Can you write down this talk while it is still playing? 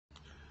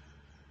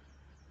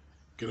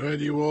G'day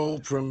to you all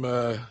from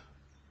a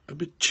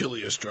bit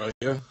chilly Australia.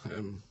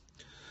 I'm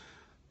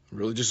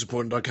really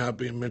disappointed I can't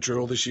be in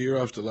Montreal this year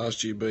after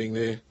last year being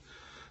there,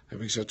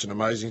 having such an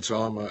amazing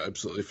time. I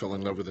absolutely fell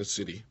in love with that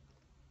city.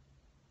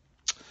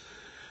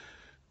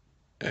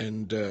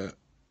 And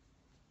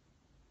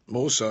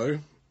more so,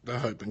 the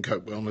Hope and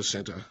Cope Wellness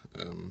Centre,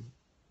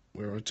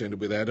 where I attended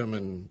with Adam,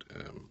 and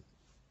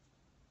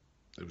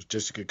it was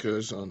Jessica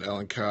Curzon,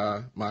 Alan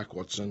Carr, Mark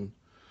Watson.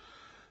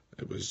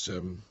 It was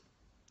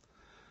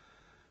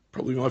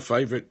probably my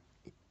favourite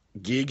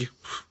gig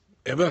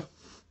ever.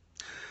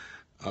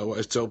 I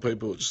always tell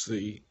people it's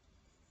the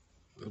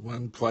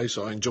one place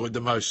I enjoyed the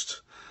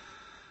most,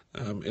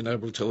 and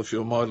able to tell a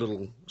few of my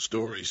little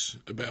stories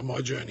about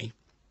my journey.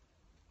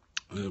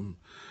 And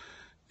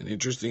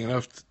interesting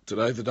enough,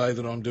 today, the day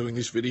that I'm doing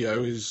this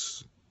video,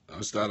 is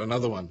I start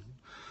another one.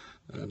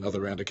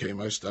 Another round of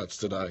chemo starts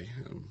today.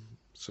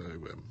 So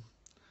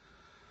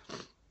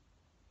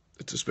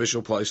it's a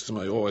special place to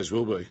me, always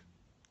will be.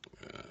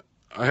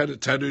 I had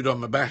it tattooed on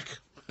my back.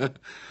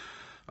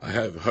 I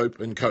have Hope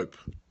and Cope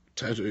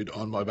tattooed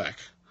on my back.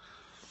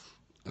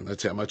 And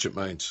that's how much it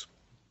means.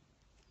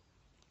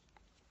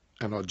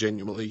 And I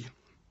genuinely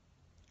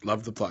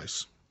love the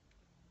place.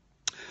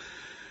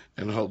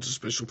 And it holds a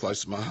special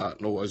place in my heart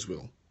and always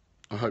will.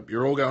 I hope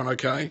you're all going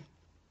okay.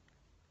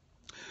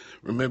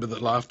 Remember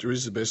that laughter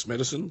is the best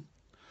medicine.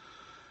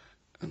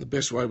 And the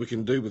best way we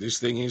can do with this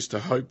thing is to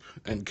hope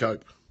and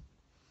cope.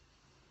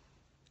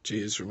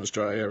 Cheers from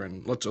Australia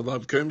and lots of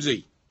love,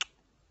 Coombesy.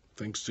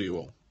 Thanks to you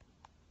all.